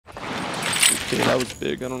Okay, that was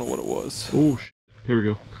big. I don't know what it was. Oh, here we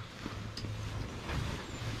go.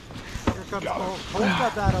 Here comes Cole. Cole's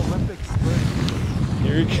got that Olympic sprint.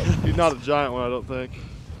 Here he goes. He's not a giant one, I don't think.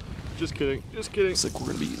 Just kidding. Just kidding. Looks like we're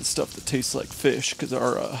gonna be eating stuff that tastes like fish because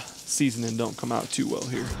our seasoning don't come out too well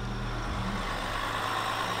here.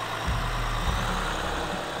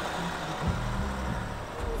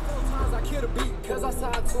 Sometimes I kill a beat because I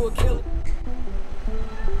signed to a killer.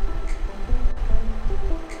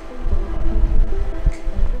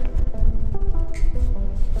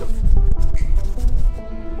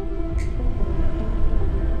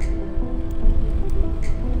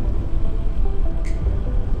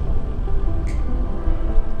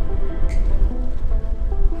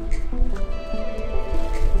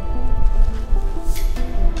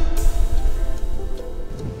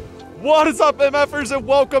 What is up, MFers, and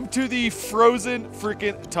welcome to the frozen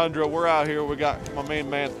freaking tundra. We're out here. We got my main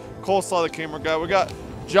man, Coleslaw, the camera guy. We got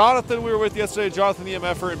Jonathan, we were with yesterday, Jonathan the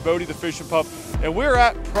MFer, and Bodie the fishing pup. And we're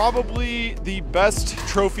at probably the best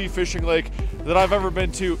trophy fishing lake that I've ever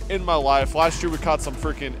been to in my life. Last year we caught some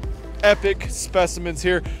freaking epic specimens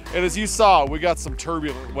here, and as you saw, we got some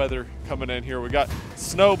turbulent weather coming in here. We got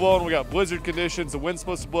snow blowing, we got blizzard conditions. The wind's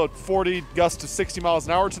supposed to blow at 40 gusts to 60 miles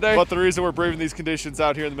an hour today, but the reason we're braving these conditions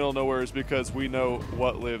out here in the middle of nowhere is because we know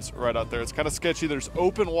what lives right out there. It's kind of sketchy. There's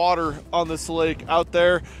open water on this lake out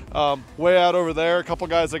there, way out over there. A couple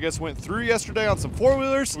guys I guess went through yesterday on some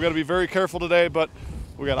four-wheelers. We got to be very careful today, but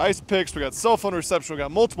we got ice picks, we got cell phone reception, we got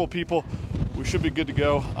multiple people. We should be good to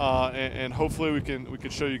go, and hopefully we can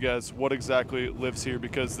show you guys what exactly lives here,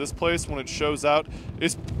 because this place, when it shows out,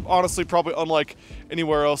 is honestly probably unlike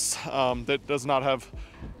anywhere else that does not have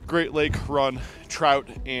Great Lake run trout,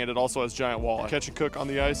 and it also has giant walleye. Catch and cook on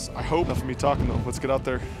the ice, I hope. Enough of me talking though, let's get out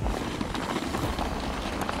there.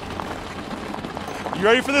 You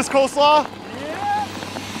ready for this, Coleslaw?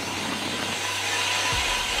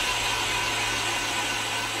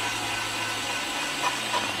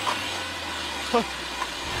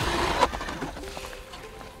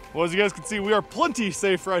 Well, as you guys can see, we are plenty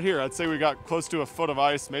safe right here. I'd say we got close to a foot of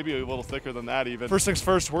ice, maybe a little thicker than that even. First things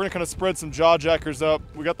first, we're gonna kind of spread some jaw jackers up.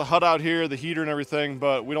 We got the hut out here, the heater and everything,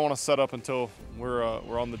 but we don't want to set up until we're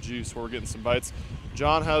on the juice where we're getting some bites.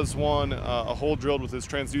 John has one, a hole drilled with his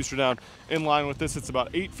transducer down in line with this. It's about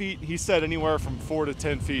 8 feet. He said anywhere from 4 to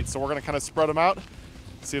 10 feet. So we're gonna kind of spread them out,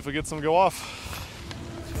 see if we get some to go off.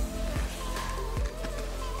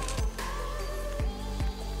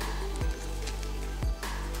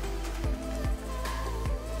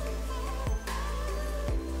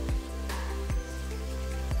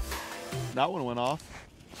 That one went off.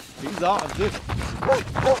 He's on too.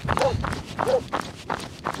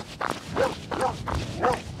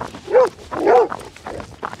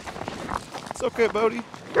 It's okay, Bodie.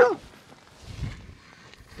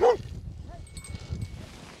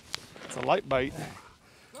 It's a light bite.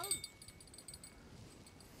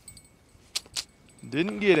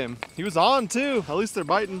 Didn't get him. He was on too. At least they're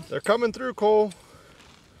biting. They're coming through, Cole.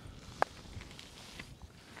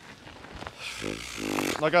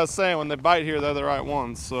 Like I was saying, when they bite here, they're the right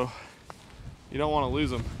ones, so you don't want to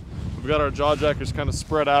lose them. We've got our jaw jackers kind of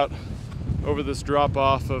spread out over this drop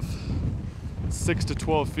off of 6 to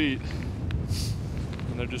 12 feet,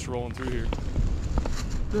 and they're just rolling through here.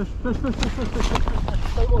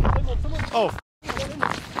 Oh,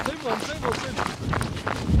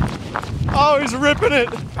 oh, he's ripping it.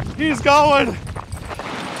 He's going.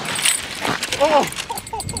 Oh,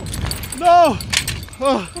 no.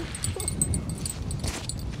 Oh.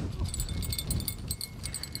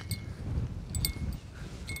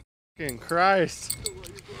 Christ.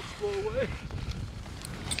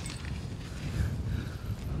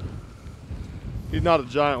 He's not a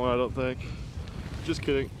giant one, I don't think. Just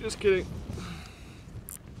kidding, just kidding.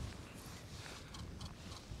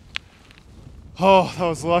 Oh, that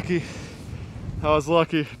was lucky. That was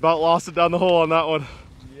lucky. About lost it down the hole on that one.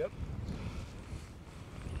 Yep.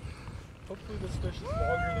 Hopefully this fish is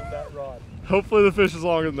longer than that rod. Hopefully the fish is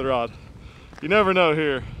longer than the rod. You never know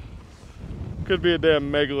here. Could be a damn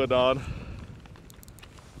megalodon.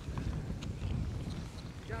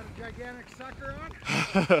 Got a gigantic sucker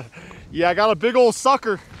on? Yeah, I got a big old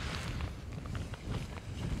sucker.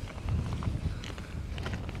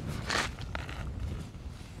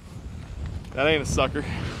 That ain't a sucker.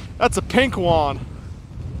 That's a pink one.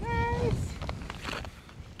 Nice.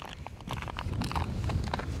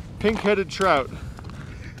 Pink-headed trout.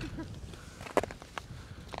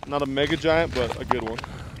 Not a mega giant, but a good one.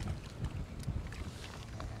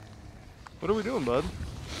 What are we doing, bud?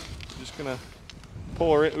 Just gonna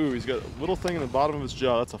pull her in. Ooh, he's got a little thing in the bottom of his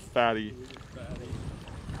jaw. That's a fatty.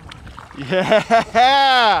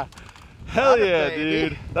 Yeah! Hell Got it, yeah, baby.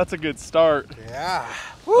 dude. That's a good start. Yeah.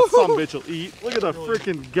 That son of a bitch will eat. Look at the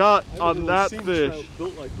freaking gut on that fish.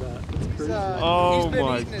 Built like that. That's crazy. Oh he's been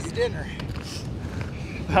my. eating his dinner.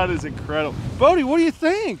 That is incredible. Bodie, what do you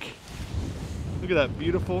think? Look at that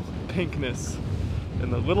beautiful pinkness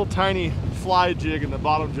and the little tiny fly jig in the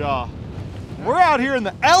bottom jaw. We're out here in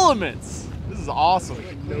the elements. This is awesome.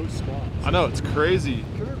 No spots. I know, it's crazy.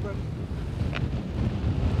 Come here, buddy.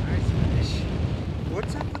 Nice fish.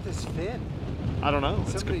 What's up with this fin? I don't know.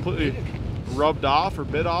 It's Somebody completely bit it. rubbed off or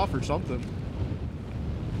bit off or something.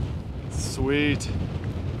 Sweet.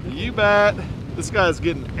 You bet. This guy's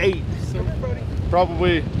getting 8. Come here, buddy.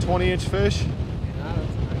 Probably 20-inch fish.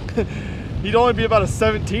 He'd only be about a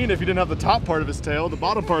 17 if he didn't have the top part of his tail. The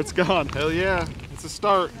bottom part's gone. Hell yeah, it's a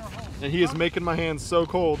start. And he is making my hands so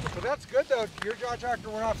cold. But that's good though. Your jaw jacker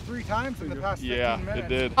went off 3 times in the past 15 Yeah, minutes. it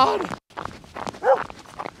did.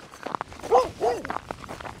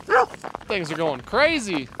 Things are going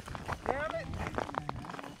crazy. Damn it.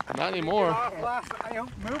 Not anymore. I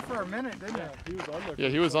moved for a minute, didn't I? He was on there. Yeah,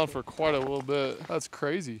 he was on for quite a little bit. That's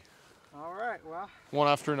crazy. All right, well, One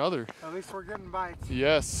after another. at least we're getting bites.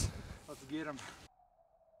 Yes. Let's get them.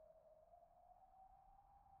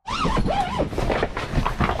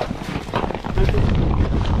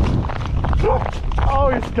 Oh,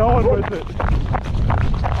 he's going with it.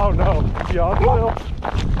 Oh no, is he on still?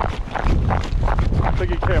 I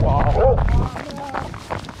think he came off.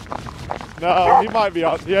 No, he might be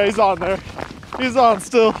on. Yeah, he's on there. He's on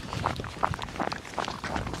still.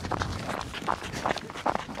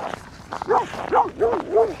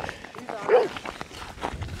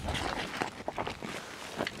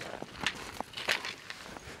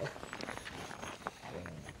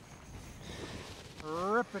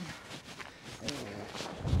 Ripping.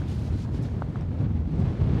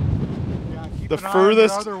 Yeah, keep The an eye on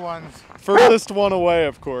furthest- other ones. Furthest one away,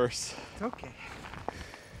 of course. It's okay.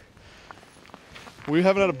 We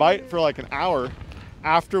haven't had a bite for like an hour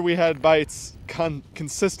after we had bites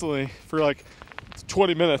consistently for like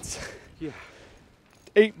 20 minutes. Yeah.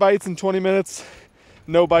 8 bites in 20 minutes,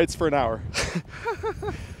 no bites for an hour.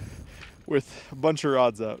 With a bunch of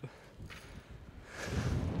rods out.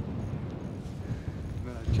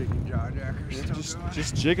 Chicken jaw jackers still going.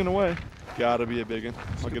 Just jigging away. Gotta be a big one.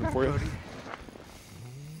 I'll get him for you.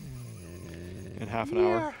 In half an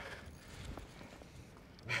hour.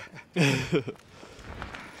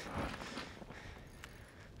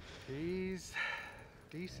 He's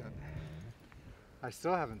decent. I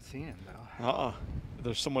still haven't seen him though.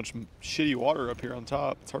 There's so much shitty water up here on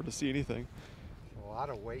top. It's hard to see anything. A lot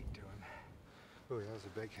of weight to him. Oh, that was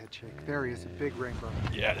a big head shake. There he is, a big rainbow.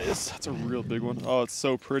 Yeah, it is. That's a real big one. Oh, it's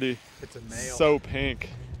so pretty. It's a male. So pink.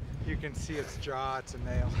 You can see its jaw, it's a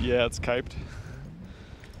male. Yeah, it's kiped.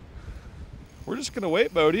 We're just gonna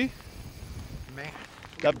wait, Bodie. Man.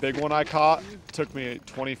 That big one I caught took me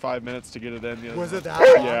 25 minutes to get it in. Was it that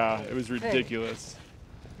long? Yeah, it was ridiculous.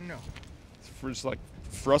 No. We're just like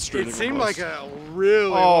frustrated. It seemed almost. like a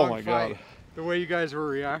really Oh long my fight, God. the way you guys were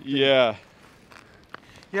reacting. Yeah,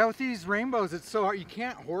 Yeah, with these rainbows, it's so hard. You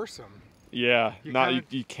can't horse them. yeah. You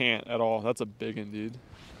You can't at all. That's a big one, dude.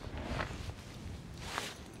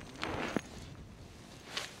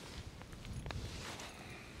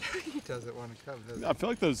 He doesn't want to come, does he? I feel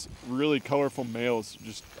like those really colorful males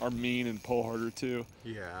just are mean and pull harder too.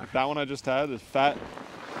 Yeah. Like that one I just had, is fat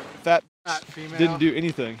Fat female. didn't do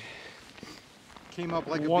anything. Came up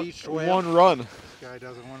like one, a beached whale. one run. This guy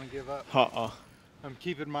doesn't want to give up. I'm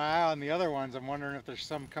keeping my eye on the other ones. I'm wondering if there's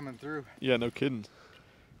some coming through. Yeah, no kidding.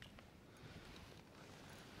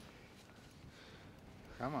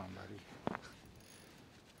 Come on, buddy.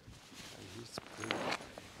 He's pretty.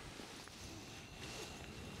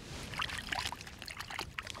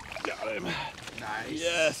 Got him. Nice.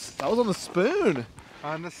 Yes. That was on the spoon.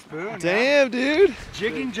 On the spoon. Damn, dude.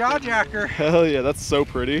 Jigging jaw jacker. Hell yeah, that's so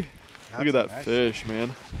pretty. Look at That's that nice. fish, man.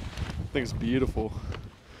 That thing's beautiful.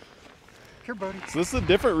 Here, buddy. So this is a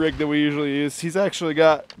different rig that we usually use. He's actually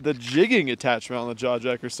got the jigging attachment on the jaw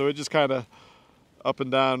jacker, so it just kind of up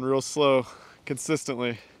and down real slow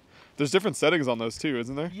consistently. There's different settings on those too,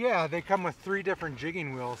 isn't there? Yeah, they come with 3 different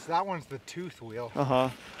jigging wheels. That one's the tooth wheel.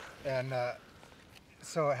 And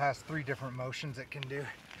so it has 3 different motions it can do.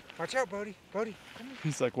 Watch out, Bodie. Bodie, come here.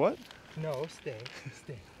 He's like, what? No, stay.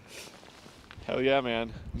 Stay. Hell yeah,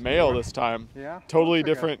 man. Male this time. Yeah? Totally Looks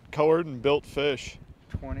like a different colored and built fish.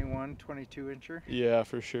 21, 22 incher. Yeah,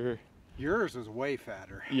 for sure. Yours was way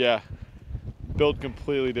fatter. Yeah. Built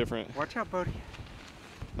completely different. Watch out, Bodie.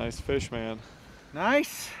 Nice fish, man.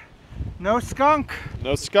 Nice. No skunk.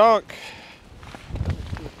 No skunk.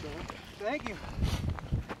 Thank you.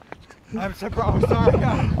 I'm surprised. Sorry.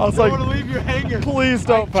 I was like, want to leave you hanging. Please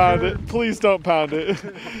don't pound it. Please don't pound it.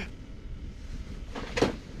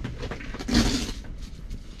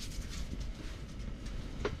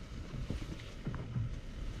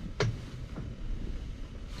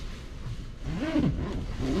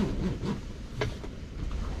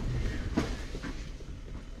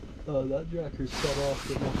 That jacker's cut off,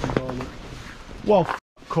 but nothing's on it. Well,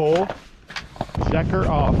 Cole, jacker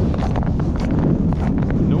off.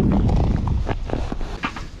 Nope.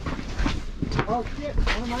 Oh shit,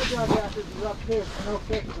 one of my jaw jackers is up too. No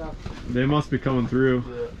fix though. They must be coming through.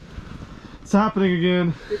 Yeah. It's happening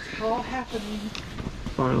again. It's all happening.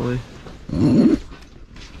 Finally.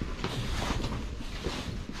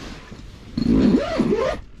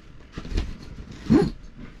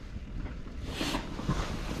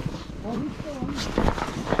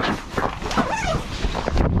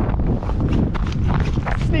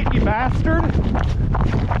 Sneaky bastard!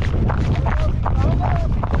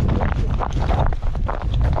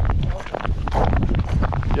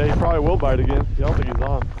 Yeah, he probably will bite again. I don't think he's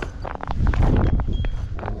on.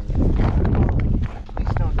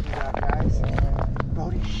 Please don't do that, guys.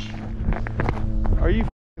 Bodie, Are you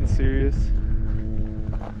f***ing serious?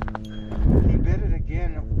 he bit it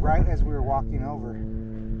again right as we were walking over.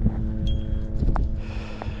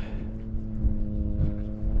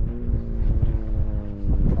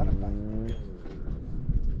 Let him bite.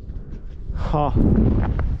 Huh.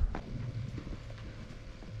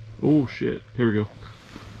 Oh shit. Here we go.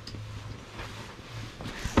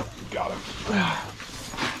 Got him.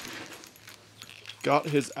 Got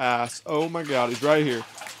his ass. Oh my god, he's right here.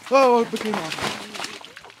 Oh, it became off.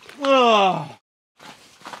 Oh.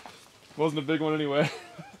 Wasn't a big one anyway.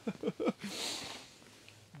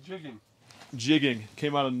 Jigging.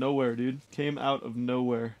 Came out of nowhere, dude. Came out of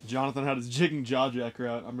nowhere. Jonathan had his jigging jaw jacker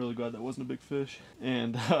out. I'm really glad that wasn't a big fish.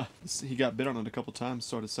 And he got bit on it a couple times,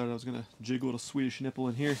 so I decided I was going to jig a little Swedish nipple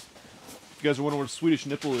in here. If you guys are wondering what a Swedish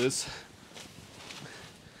nipple is,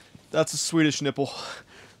 that's a Swedish nipple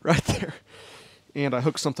right there. And I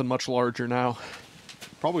hooked something much larger now.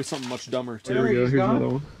 Probably something much dumber, too. There we go. Here's another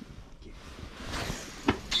one.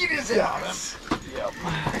 Get his ass. Yep.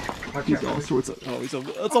 He's all sorts of. Oh, it's a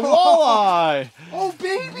walleye. Oh,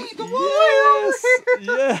 baby, the walleye.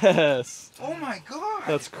 Yes. Yes. Oh my god.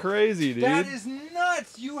 That's crazy, dude. That is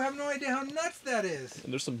nuts. You have no idea how nuts that is.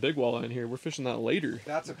 And there's some big walleye in here. We're fishing that later.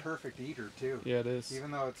 That's a perfect eater too. Yeah, it is. Even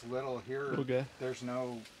though it's little here, okay. There's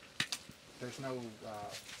no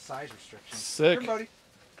size restrictions. Sick. Here, buddy.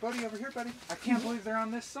 Buddy, over here, buddy. I can't believe they're on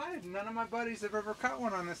this side. None of my buddies have ever caught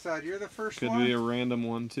one on this side. You're the first one. Could be a random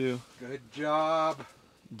one too. Good job.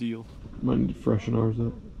 Deal. Might need to freshen ours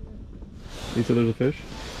up. You said there's a fish?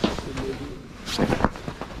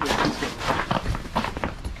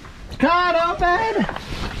 Caught open!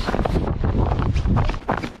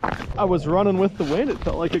 I was running with the wind. It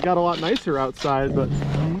felt like it got a lot nicer outside, but...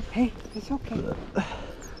 Hey, it's okay.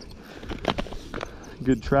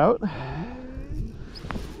 Good trout.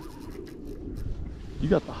 You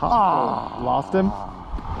got the hot. Oh, lost him?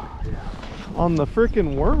 Yeah. On the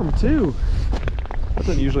frickin' worm, too. That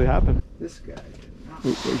doesn't usually happen. This guy did not.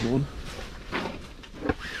 Oop, there's one.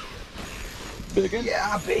 Big one?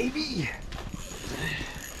 Yeah, baby.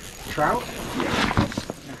 Trout? Yeah. Nice.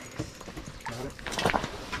 Got it.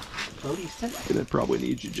 Bodie said. Gonna probably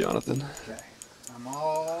need you, Jonathan. Okay. I'm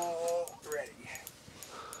all ready.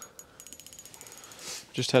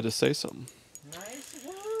 Just had to say something. Nice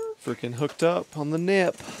work. Freaking hooked up on the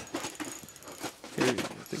nip. Here, I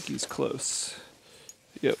think he's close.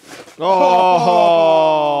 Yep.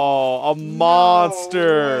 Oh, a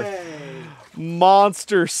monster. No way.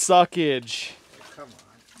 Monster suckage. Come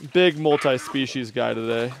on. Big multi-species guy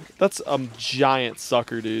today. That's a giant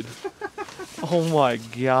sucker, dude. Oh my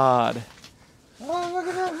god. Oh, look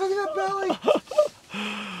at that belly.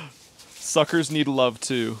 Suckers need love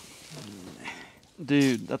too.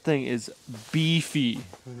 Dude, that thing is beefy.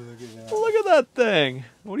 Look at that. Look at that thing.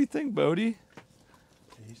 What do you think, Bodie?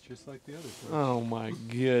 He's just like the other fish. Oh my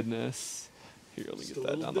goodness. Here, let me get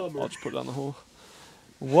that down. I'll just put it on the hole.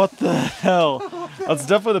 What the hell? That's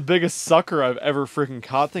definitely the biggest sucker I've ever freaking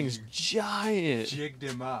caught. Thing's giant. Jigged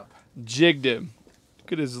him up. Jigged him.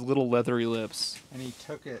 Look at his little leathery lips. And he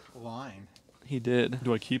took it line. He did.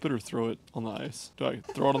 Do I keep it or throw it on the ice? Do I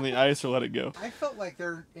throw it on the ice or let it go? I felt like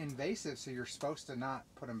they're invasive, so you're supposed to not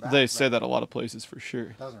put them back. They say that a lot of places for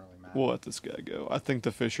sure. Doesn't really matter. We'll let this guy go. I think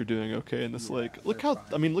the fish are doing okay in this lake. Look they're how,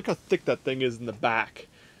 fine. I mean, look how thick that thing is in the back.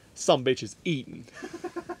 Some bitch is eating.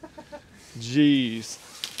 Jeez.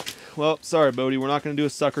 Well, sorry, Bodie. We're not going to do a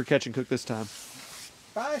sucker catch and cook this time.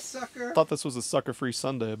 Bye, sucker. Thought this was a sucker-free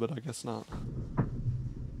Sunday, but I guess not.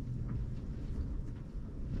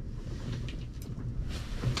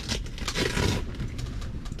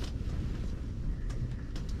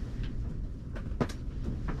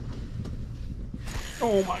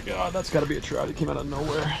 Oh my God, that's gotta be a trout. He came out of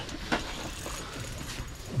nowhere.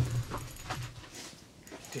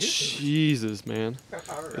 Jesus, man. Right.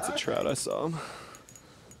 It's a trout, I saw him.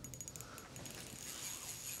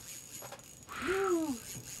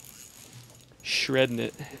 Shredding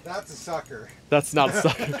it. That's a sucker. That's not a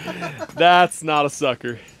sucker. That's not a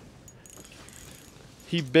sucker.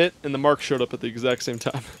 He bit and the mark showed up at the exact same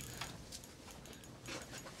time.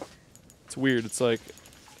 It's weird. It's like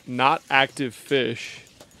not active fish,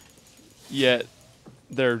 yet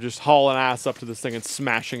they're just hauling ass up to this thing and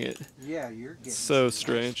smashing it. Yeah, you're getting So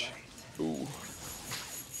strange. Ooh.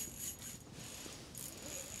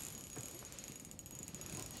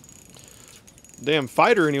 Damn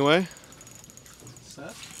fighter anyway.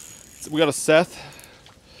 Seth? We got a Seth.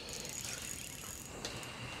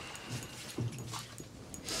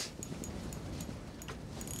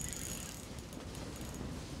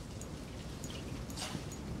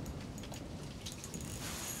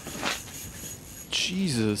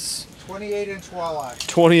 Jesus. 28-inch walleye.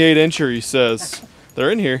 28-incher, he says. They're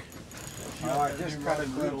in here. Oh, I just caught a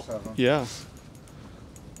glimpse of them. Yeah.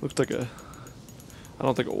 Looked like a... I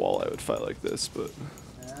don't think a walleye would fight like this, but...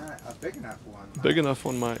 A big enough one. Big enough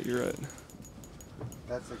one might, you're right.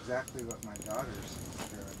 That's exactly what my daughter's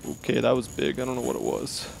doing. Okay, that was big. I don't know what it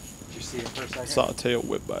was. Did you see it for a second? Saw a tail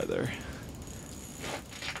whip by there.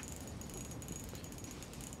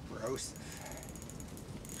 Gross.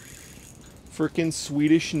 Frickin'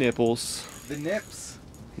 Swedish nipples. The nips.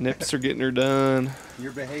 Nips are getting her done.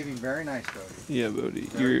 You're behaving very nice, Bodie. Yeah, Bodie.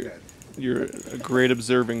 Very good. You're a great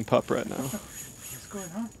observing pup right now. What's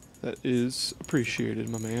going on? That is appreciated,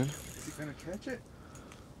 my man. Is he gonna catch it?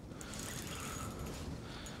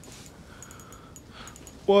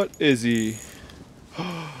 What is he?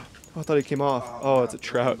 I thought he came off. Oh, it's a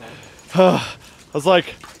trout. I was like,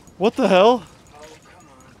 what the hell? Oh, come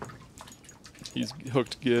on. He's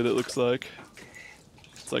hooked good, it looks like.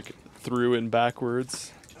 It's like through and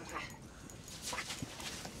backwards.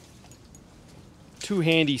 Too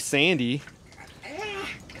handy Sandy.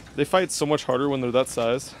 They fight so much harder when they're that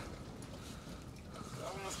size.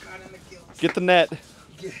 Almost got in the gill. Get the net.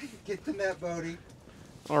 Get the net, Bodie.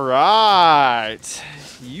 All right.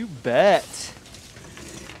 You bet.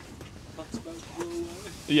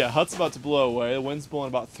 Yeah, hut's about to blow away. The wind's blowing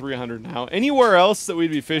about 300 now. Anywhere else that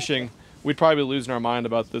we'd be fishing, we'd probably be losing our mind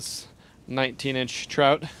about this 19-inch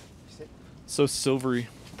trout. So silvery,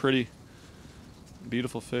 pretty,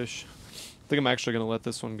 beautiful fish. I think I'm actually going to let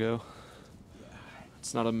this one go.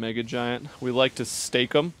 It's not a mega giant. We like to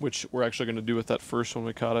steak them, which we're actually going to do with that first one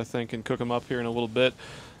we caught, I think, and cook them up here in a little bit.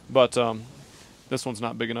 But this one's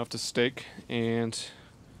not big enough to steak, and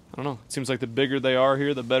I don't know. It seems like the bigger they are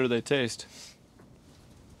here, the better they taste.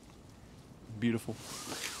 Beautiful.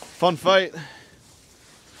 Fun fight.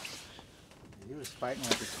 He was fighting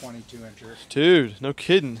like a 22-incher. Dude, no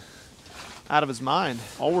kidding. Out of his mind.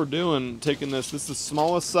 All we're doing, taking this is the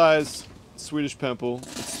smallest size Swedish pimple.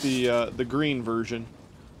 It's the green version,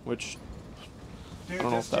 which Dude, I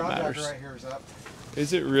don't know this if that jaw matters. dagger right here is up.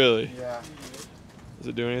 Is it really? Yeah. Does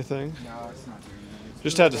it do anything? No, it's not doing anything.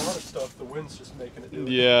 Just had to. A lot of stuff. The wind's just making it do it.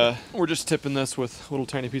 Yeah, we're just tipping this with a little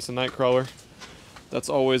tiny piece of night crawler. That's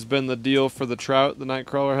always been the deal for the trout the night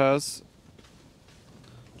crawler has.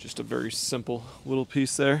 Just a very simple little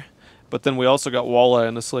piece there. But then we also got walleye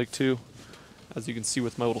in this lake too, as you can see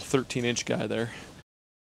with my little 13-inch guy there.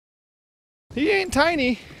 He ain't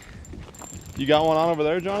tiny. You got one on over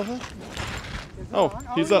there, Jonathan? Oh,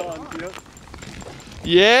 he's up.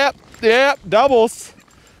 Yep, doubles.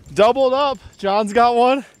 Doubled up. John's got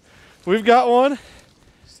one. We've got one.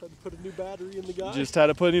 Just had to put a new battery in the guy. Just had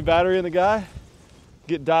to put a new battery in the guy.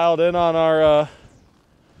 Get dialed in on our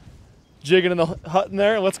jigging in the hut in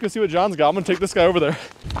there. Let's go see what John's got. I'm gonna take this guy over there.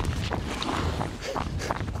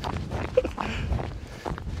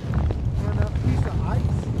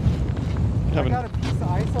 I got a piece of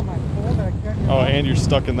ice on my pole that I can't get Oh, off. and you're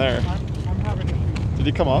stuck in there. I'm having issues. Did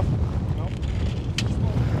he come off?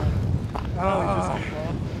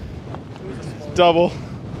 Double.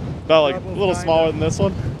 About like a Double little kinda. smaller than this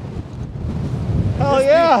one. Hell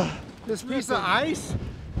yeah! This piece of ice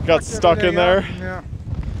Got stuck in there. Yeah.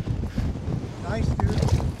 Nice,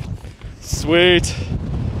 dude. Sweet.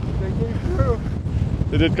 They came through.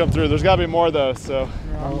 They did come through. There's gotta be more though, so.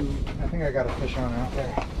 I think I got a fish on out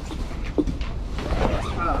there.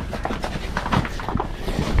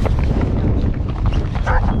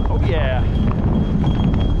 Oh yeah.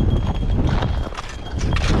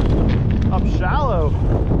 Up shallow.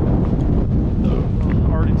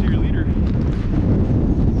 Already to your leader.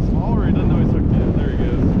 Smaller, he doesn't know he's hooked yet. There he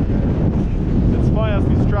goes. It's funny as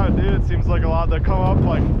these trout do, it seems like a lot, they come up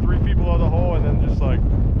like 3 feet below the hole and then just like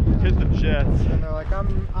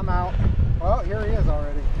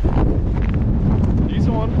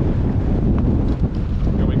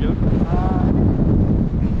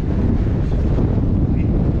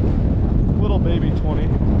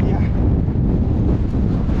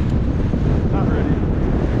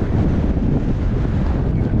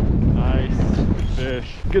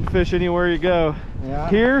fish. Good fish anywhere you go. Yeah.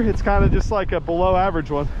 Here, it's kind of just like a below average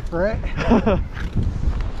one. Right.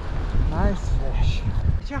 Nice fish.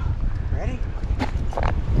 Joe, ready?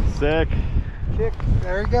 Sick. Kick.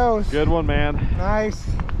 There he goes. Good one, man. Nice.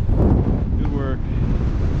 Good work.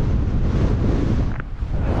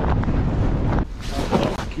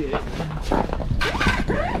 Okay.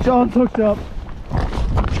 John's hooked up.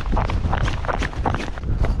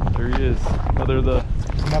 There he is. Another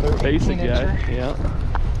basic guy. Yeah.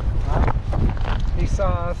 He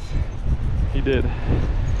saw us. He did.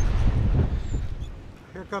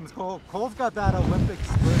 Here comes Cole. Cole's got that Olympic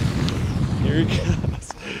split. Here he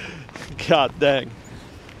goes. God dang.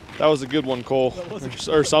 That was a good one, Cole.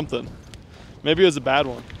 Or something. Maybe it was a bad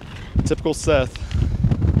one. Typical Seth.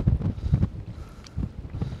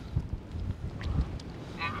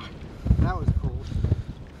 That was cool.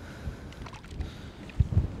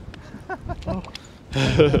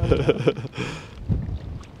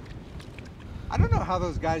 I don't know how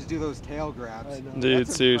those guys do those tail grabs. I know. Dude,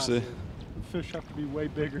 That's seriously. impressive. The fish have to be way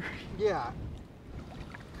bigger. Yeah.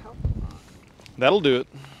 That'll do it.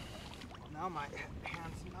 Now my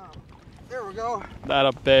hand's numb. There we go. That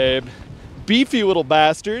up, babe. Beefy little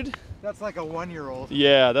bastard. That's like a 1-year-old.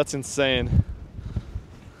 Yeah, that's insane.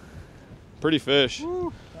 Pretty fish.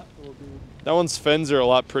 Woo. That one's fins are a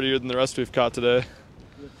lot prettier than the rest we've caught today.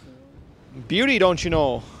 Beauty, don't you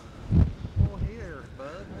know? Oh, here,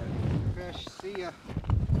 bud. Fish, see ya.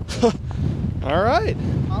 All right.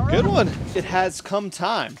 All right. Good one. It has come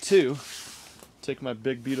time to take my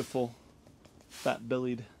big, beautiful,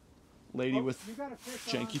 fat-bellied lady Oh, with you got a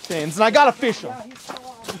fish janky fins, and I got a fish on. Yeah, he's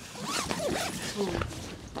still on.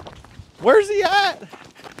 Where's he at?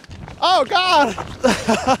 Oh, God!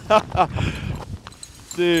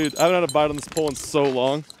 Dude, I haven't had a bite on this pole in so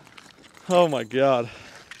long. Oh, my God.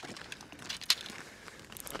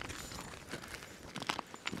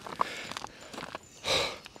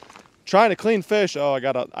 Trying to clean fish. Oh, I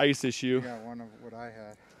got an ice issue. Yeah, one of what I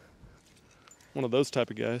had. One of those type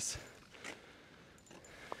of guys.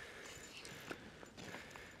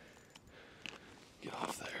 Get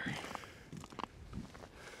off there.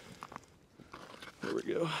 There we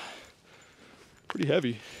go. Pretty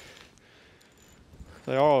heavy.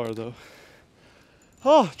 They all are, though.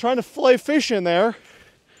 Oh, trying to fillet fish in there.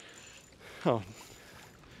 Oh,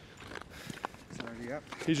 It's already up.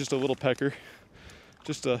 he's just a little pecker.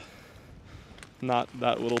 Just a, not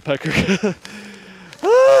that little pecker.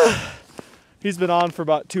 Ah, he's been on for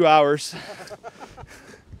about 2 hours.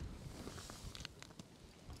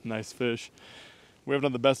 Nice fish. We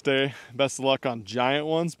haven't had the best day, best of luck on giant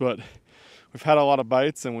ones, but we've had a lot of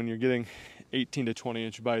bites, and when you're getting 18 to 20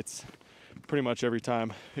 inch bites pretty much every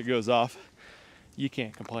time it goes off, you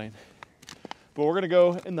can't complain. But we're gonna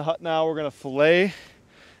go in the hut now. We're gonna fillet,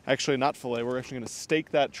 actually not fillet, we're actually gonna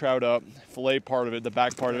steak that trout up, fillet part of it, the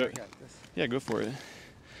back part of it. Yeah, go for it.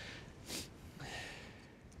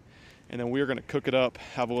 And then we're gonna cook it up,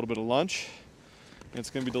 have a little bit of lunch. And it's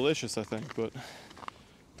gonna be delicious, I think, but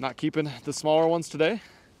not keeping the smaller ones today.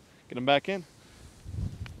 Get them back in.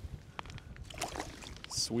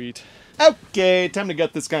 Sweet. Okay, time to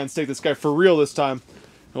gut this guy and steak this guy for real this time.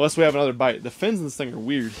 Unless we have another bite. The fins in this thing are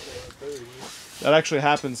weird. That actually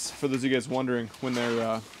happens, for those of you guys wondering, when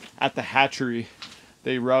they're at the hatchery.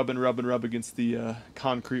 They rub and rub and rub against the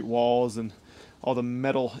concrete walls and all the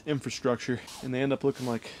metal infrastructure, and they end up looking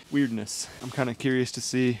like weirdness. I'm kind of curious to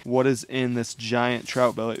see what is in this giant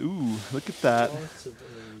trout belly. Ooh, look at that. Lots of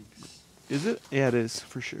eggs. Is it? Yeah, it is,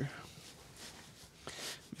 for sure.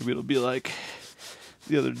 Maybe it'll be like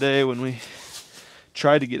the other day when we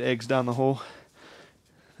tried to get eggs down the hole.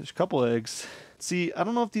 There's a couple eggs. See, I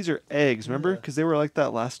don't know if these are eggs, remember? Because they were like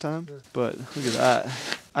that last time. But look at that.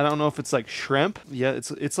 I don't know if it's like shrimp. Yeah,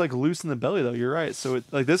 it's like loose in the belly though. You're right. So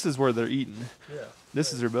like this is where they're eating. Yeah.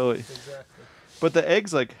 This is their belly. Exactly. But the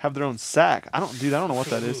eggs like have their own sack. I don't know what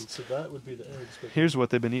that is. So that would be the eggs. But Here's what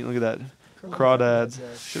they've been eating. Look at that. Crawdads.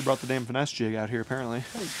 Should have brought the damn finesse jig out here apparently.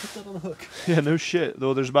 Hey, put that on a hook. Yeah, no shit.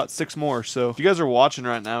 Though there's about 6 more. So if you guys are watching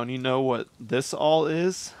right now and you know what this all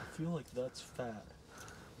is, I feel like that's fat.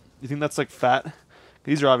 you think that's like fat?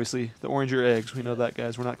 These are obviously the oranger eggs. We know that,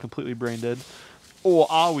 guys. We're not completely brain dead. Oh,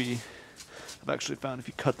 are we? I've actually found if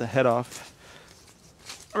you cut the head off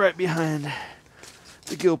right behind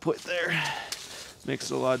the gill plate there,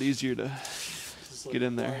 makes it a lot easier to Like get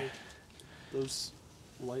in there. Those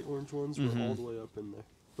light orange ones were all the way up in there.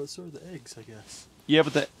 But so are the eggs, I guess. Yeah,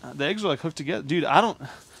 but the eggs are like hooked together. Dude, I don't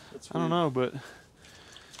know, but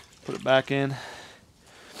put it back into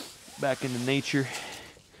nature.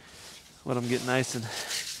 Let them get nice and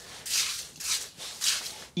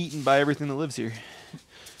eaten by everything that lives here.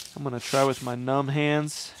 I'm gonna try with my numb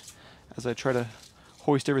hands as I try to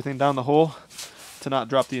hoist everything down the hole to not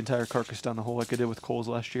drop the entire carcass down the hole like I did with Coles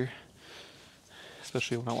last year,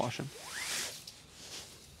 especially when I wash them.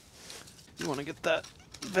 You want to get that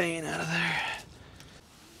vein out of there.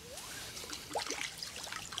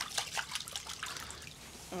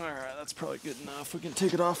 Alright, that's probably good enough. We can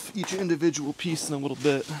take it off each individual piece in a little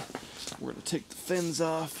bit. We're going to take the fins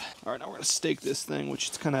off. Alright, now we're going to stake this thing, which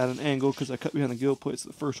is kind of at an angle because I cut behind the gill plate, so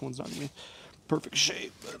the first one's not going to be perfect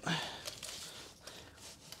shape. But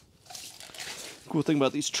cool thing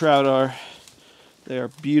about these trout are they are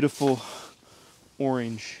beautiful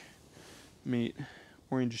orange meat,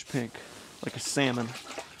 orangish pink, like a salmon.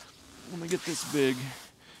 When we get this big,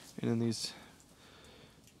 and in these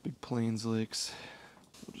big plains lakes,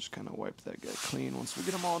 we'll just kind of wipe that guy clean once we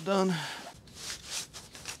get them all done.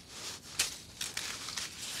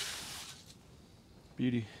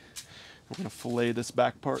 Beauty. We're gonna fillet this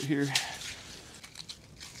back part here.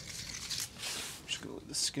 Just gonna leave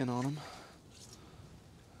the skin on them.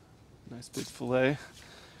 Nice big fillet.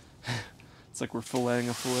 It's like we're filleting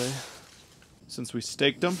a fillet. Since we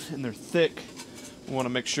staked them and they're thick, we want to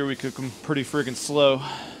make sure we cook them pretty friggin' slow.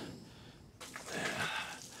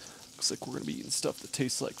 Looks like we're gonna be eating stuff that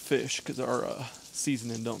tastes like fish because our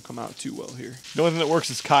seasoning don't come out too well here. The only thing that works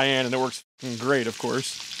is cayenne, and it works great, of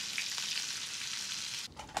course.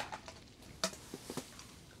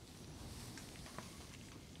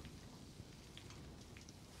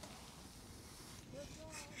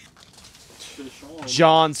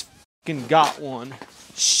 John's fucking got one.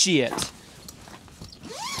 Shit.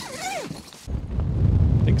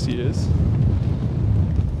 Thinks he is.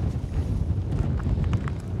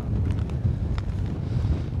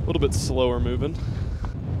 A little bit slower moving.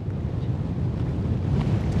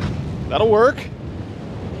 That'll work.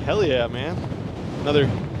 Hell yeah, man. Another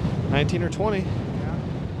 19 or 20.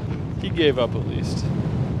 He gave up at least.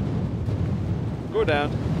 Go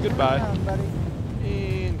down. Goodbye. Go down, buddy.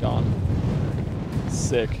 And gone.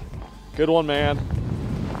 Sick. Good one, man.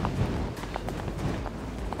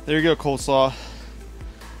 There you go, coleslaw.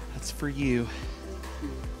 That's for you.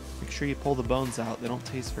 Make sure you pull the bones out. They don't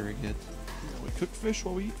taste very good. We cook fish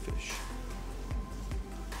while we eat fish.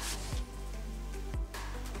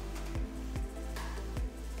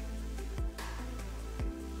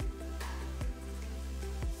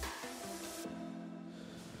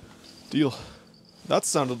 Deal. That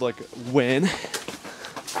sounded like when.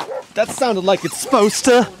 That sounded like it's supposed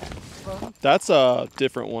to. That's a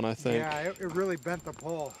different one, I think. Yeah, it really bent the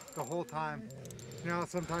pole the whole time. You know,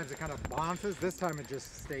 sometimes it kind of bounces. This time it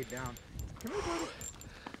just stayed down. Come here, buddy.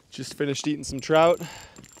 Just finished eating some trout.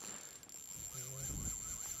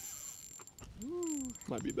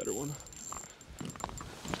 Might be a better one.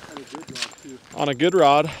 On a good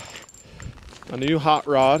rod. A new hot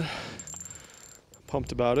rod.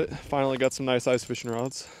 Pumped about it. Finally got some nice ice fishing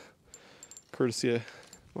rods. Courtesy of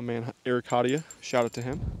my man Eric Hadia. Shout out to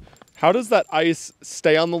him. How does that ice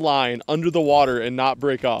stay on the line under the water and not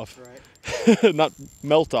break off? Right. Not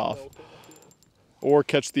melt off. Or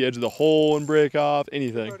catch the edge of the hole and break off.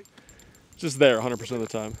 Anything. Just there 100% of the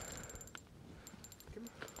time.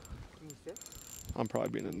 I'm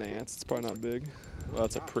probably being a nance. It's probably not big. Well,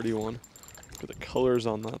 that's a pretty one. Look at the colors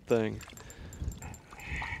on that thing.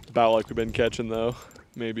 About like we've been catching though.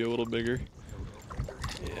 Maybe a little bigger.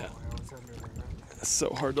 Yeah. So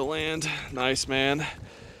hard to land. Nice, man.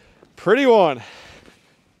 Pretty one.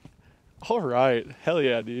 All right. Hell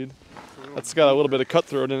yeah, dude. That's got a little bit of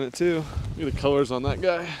cutthroat in it too. Look at the colors on that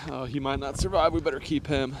guy. Oh, he might not survive. We better keep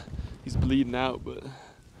him. He's bleeding out, but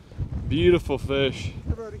beautiful fish.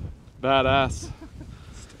 Badass.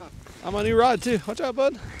 I'm on a new rod too. Watch out,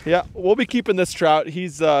 bud. Yeah, we'll be keeping this trout. He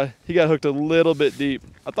got hooked a little bit deep.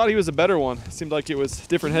 I thought he was a better one. It seemed like it was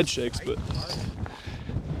different head shakes, but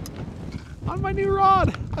on my new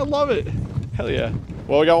rod. I love it. Hell yeah.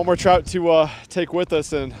 Well, we got one more trout to take with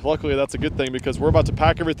us, and luckily that's a good thing because we're about to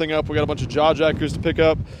pack everything up. We got a bunch of jaw jackers to pick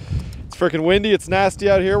up. It's freaking windy. It's nasty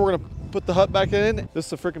out here. We're gonna put the hut back in. This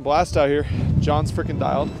is a freaking blast out here. John's freaking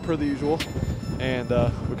dialed per the usual, and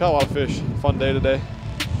we caught a lot of fish. Fun day today.